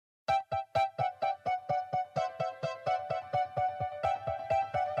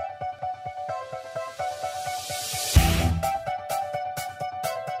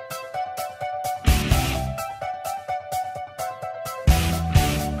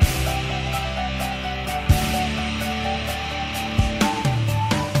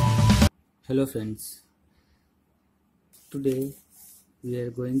Hello friends, today we are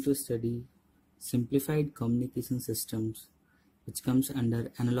going to study simplified communication systems which comes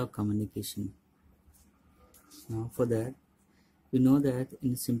under analog communication. Now for that, we know that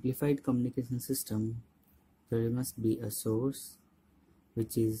in simplified communication system there must be a source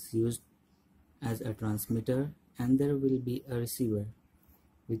which is used as a transmitter, and there will be a receiver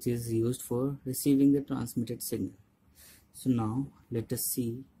which is used for receiving the transmitted signal. So now let us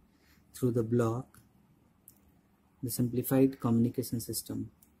see through the block the simplified communication system.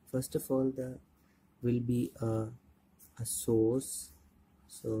 First of all, there will be a source.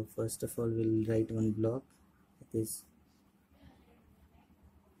 So first of all, we'll write one block, that is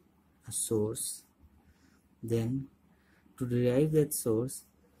a source. Then to derive that source,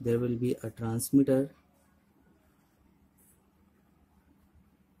 there will be a transmitter,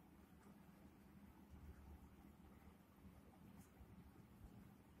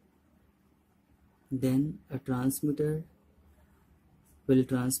 then a transmitter will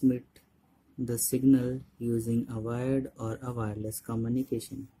transmit the signal using a wired or a wireless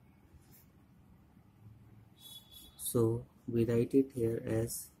communication. So we write it here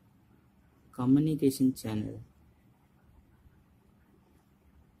as communication channel.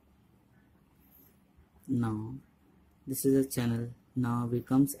 Now this is a channel. Now we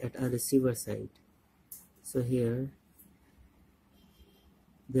comes at a receiver side. So here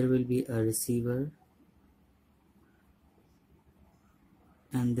there will be a receiver,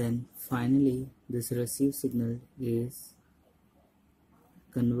 and then finally this received signal is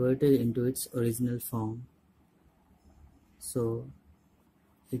converted into its original form, so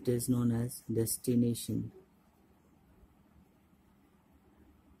it is known as destination.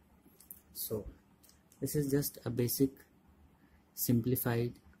 So this is just a basic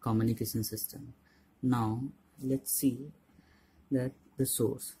simplified communication system. Now let's see that the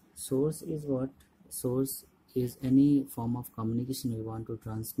source is what? Source is any form of communication we want to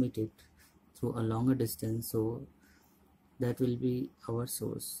transmit it through a longer distance, so that will be our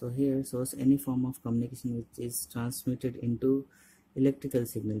source. So here source, any form of communication which is transmitted into electrical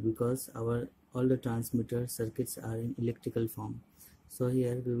signal, because all the transmitter circuits are in electrical form. So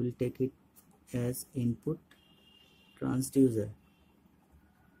here we will take it as input transducer.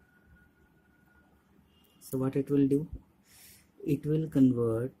 So what it will do? It will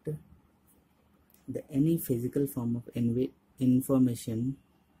convert any physical form of information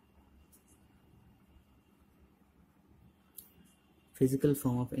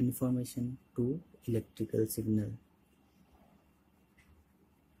to electrical signal.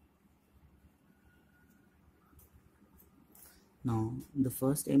 Now the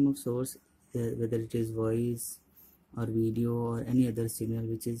first aim of source, whether it is voice or video or any other signal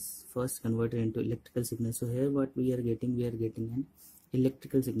which is first converted into electrical signal. So here what we are getting an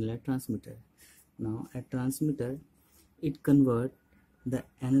electrical signal at transmitter. Now at transmitter, it convert the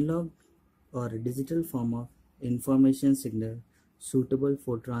analog or digital form of information signal suitable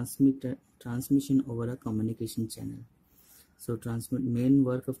for transmission over a communication channel. So main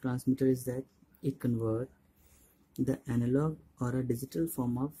work of transmitter is that it convert the analog or a digital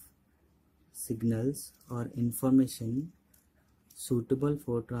form of signals or information suitable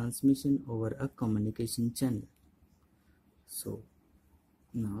for transmission over a communication channel. So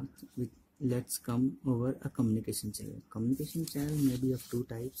now let's come over a communication channel. Communication channel may be of two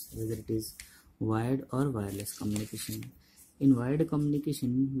types, whether it is wired or wireless communication. In wired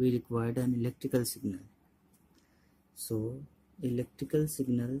communication, we require an electrical signal. So electrical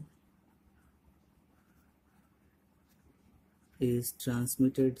signal is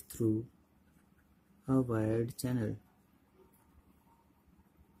transmitted through a wired channel.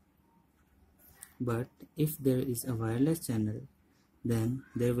 But if there is a wireless channel, then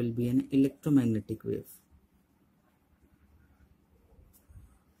there will be an electromagnetic wave.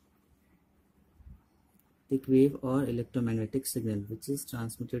 Wave or electromagnetic signal which is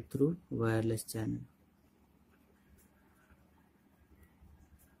transmitted through wireless channel.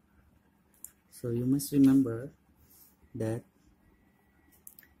 So you must remember that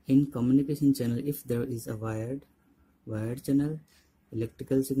in communication channel, if there is a wired channel,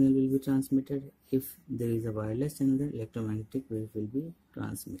 electrical signal will be transmitted. If there is a wireless channel, then electromagnetic wave will be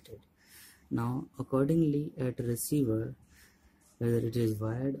transmitted. Now accordingly, at receiver, whether it is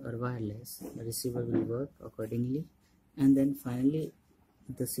wired or wireless, the receiver will work accordingly, and then finally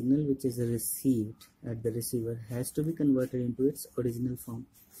the signal which is received at the receiver has to be converted into its original form,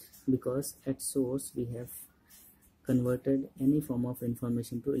 because at source we have converted any form of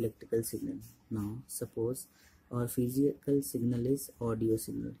information to electrical signal. Now suppose our physical signal is audio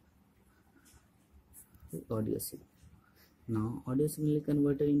signal. Now audio signal is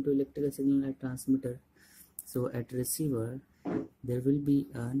converted into electrical signal at transmitter. So at receiver there will be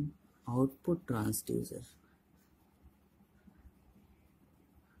an output transducer.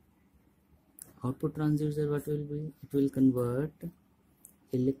 Output transducer, what will be? It will convert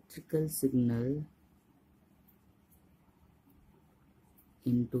electrical signal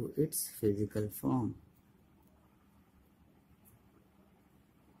into its physical form.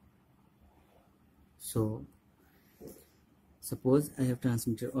 So suppose I have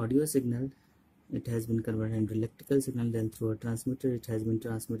transmitted audio signal, it has been converted into electrical signal, then through a transmitter it has been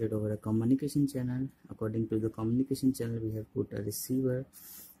transmitted over a communication channel. According to the communication channel we have put a receiver,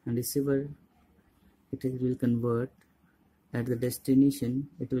 and receiver will convert at the destination,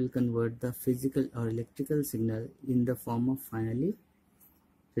 it will convert the physical or electrical signal in the form of finally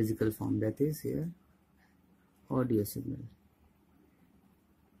physical form, that is here audio signal.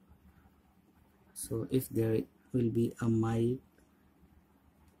 So if there will be a mic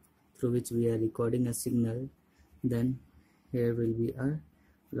through which we are recording a signal, then here will be a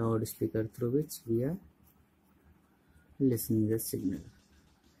loudspeaker through which we are listening the signal.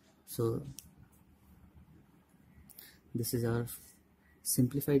 So this is our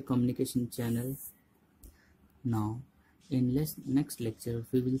simplified communication channel. Now in next lecture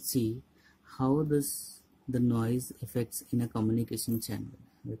we will see how the noise affects in a communication channel.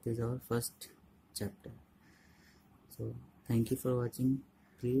 That is our first chapter. So thank you for watching.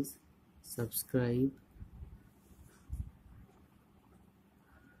 Please subscribe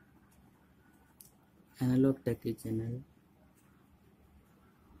Analog Techie channel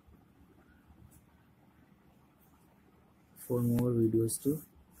for more videos to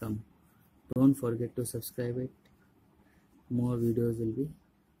come. Don't forget to subscribe it. More videos will be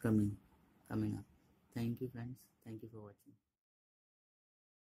coming up. Thank you friends. Thank you for watching.